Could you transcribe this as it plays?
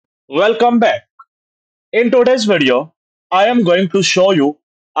Welcome back. In today's video, I am going to show you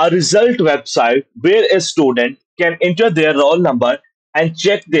a result website where a student can enter their roll number and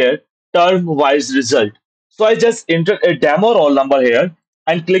check their term-wise result. So I just entered a demo roll number here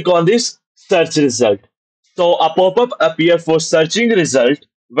and click on this search result. So a pop-up appear for searching result.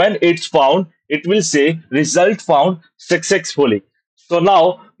 When it's found, it will say result found successfully. So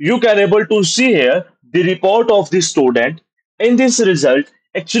now you can able to see here the report of the student. In this result,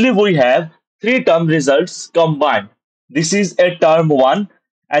 actually we have three term results combined. This is a term 1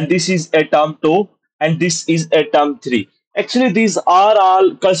 and this is a term 2 and this is a term 3. Actually these are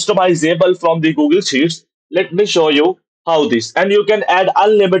all customizable from the Google Sheets. Let me show you how this, and you can add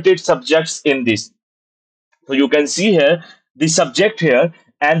unlimited subjects in this. So you can see here the subject here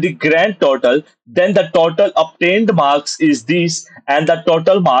and the grand total. Then the total obtained marks is this, and the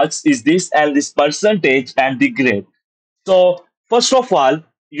total marks is this, and this percentage and the grade. So first of all,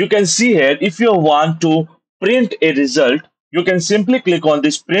 you can see here if you want to print a result, you can simply click on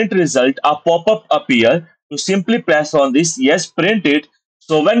this print result. A pop-up appear. You simply press on this yes, print it.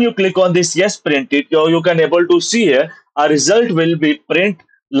 So when you click on this yes, print it, you can able to see here a result will be print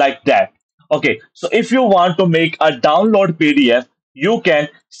like that. Okay, so if you want to make a download PDF, you can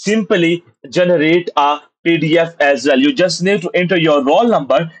simply generate a PDF as well. You just need to enter your roll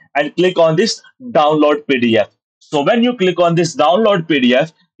number and click on this download PDF. So when you click on this download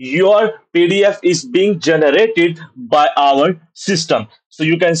PDF, your PDF is being generated by our system. So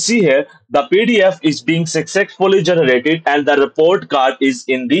you can see here the PDF is being successfully generated and the report card is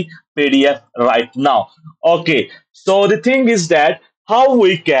in the PDF right now. Okay, so the thing is that how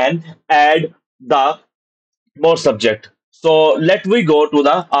we can add the more subject. So let we go to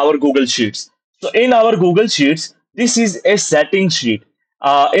the our Google Sheets. So in our Google Sheets, this is a setting sheet.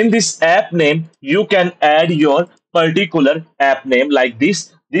 In this app name, you can add your particular app name like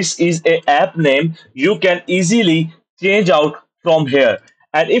this. This is a app name. You can easily change out from here.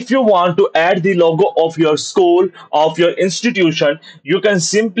 And if you want to add the logo of your school, of your institution, you can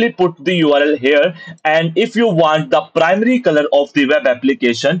simply put the URL here. And if you want the primary color of the web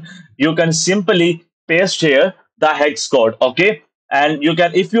application, you can simply paste here the hex code. Okay. And you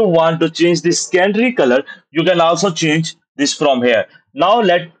can, if you want to change the secondary color, you can also change this from here. Now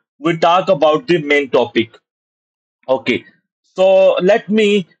let we talk about the main topic. Okay, so let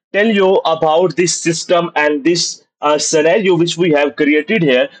me tell you about this system and this scenario which we have created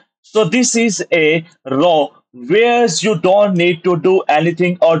here. So this is a row where you don't need to do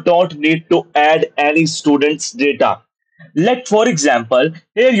anything or don't need to add any students data. Let for example,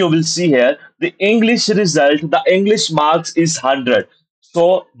 here you will see here the English result, the English marks is 100.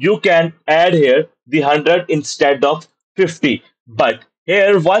 So you can add here the 100 instead of 50. But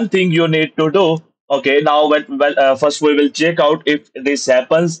here one thing you need to do. Okay, now first we will check out if this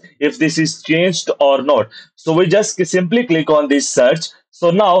happens, if this is changed or not. So we just simply click on this search. So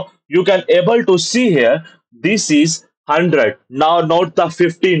now you can able to see here this is 100 now, not the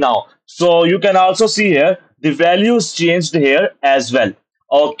 50 now. So you can also see here the values changed here as well.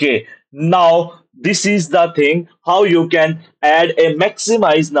 Okay, now this is the thing how you can add a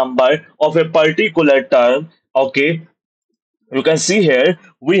maximize number of a particular term. Okay, you can see here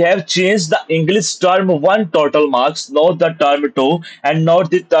we have changed the English term 1 total marks, not the term 2 and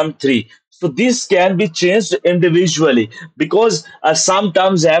not the term 3. So this can be changed individually because some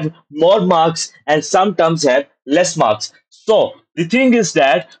terms have more marks and some terms have less marks. So the thing is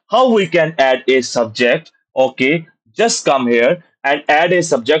that how we can add a subject. Okay, just come here and add a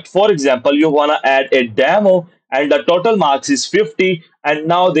subject. For example, you want to add a demo and the total marks is 50 and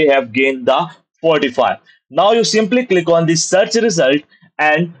now they have gained the 45. Now you simply click on the search result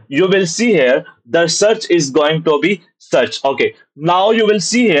and you will see here the search is going to be search. Okay, now you will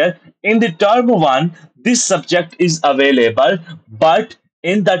see here in the term 1 this subject is available, but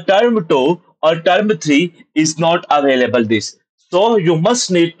in the term 2 or term 3 is not available this. So you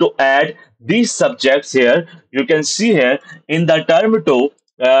must need to add these subjects here. You can see here in the term 2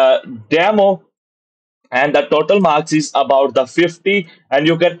 demo, and the total marks is about the 50, and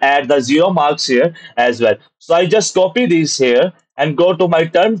you can add the 0 marks here as well. So I just copy this here and go to my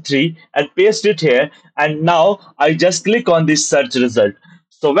term 3 and paste it here, and now I just click on this search result.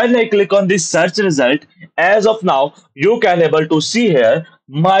 So when I click on this search result, as of now you can able to see here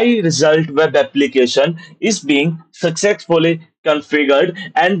my result web application is being successfully configured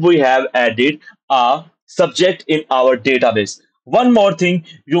and we have added a subject in our database. One more thing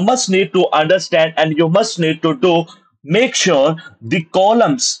you must need to understand and you must need to do, make sure the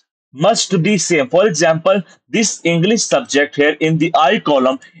columns must be same. For example, this English subject here in the I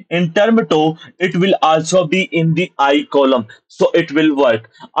column, in term 2, it will also be in the I column. So it will work.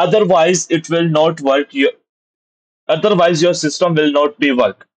 Otherwise, it will not work. Otherwise, your system will not be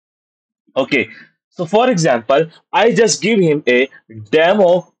work. Okay. So for example, I just give him a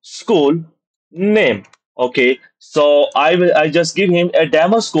demo school name. Okay. So I just give him a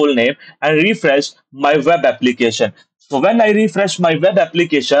demo school name and refresh my web application. So when I refresh my web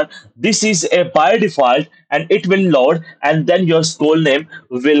application, this is a by default and it will load and then your school name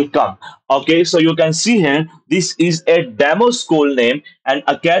will come. Okay, so you can see here this is a demo school name and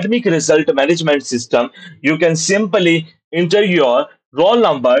academic result management system. You can simply enter your roll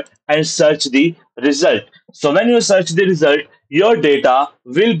number and search the result. So when you search the result, your data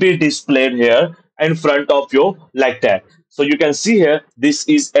will be displayed here in front of you like that. So you can see here this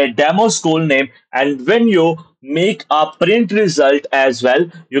is a demo school name, and when you make a print result as well,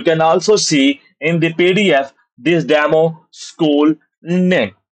 you can also see in the PDF this demo school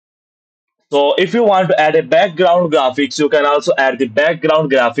name. So if you want to add a background graphics, you can also add the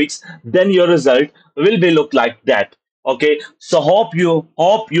background graphics. Then your result will be look like that. Okay. So hope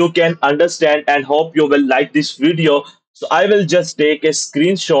you can understand and hope you will like this video. So I will just take a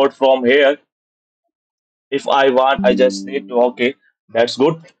screenshot from here. If I want, I just need to. Okay, that's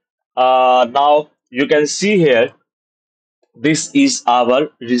good. Now you can see here this is our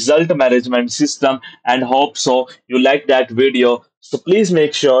result management system and hope so you like that video. So please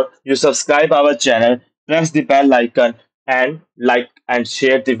make sure you subscribe our channel, press the bell icon and like and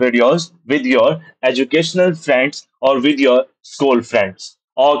share the videos with your educational friends or with your school friends.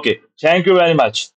 Okay, thank you very much.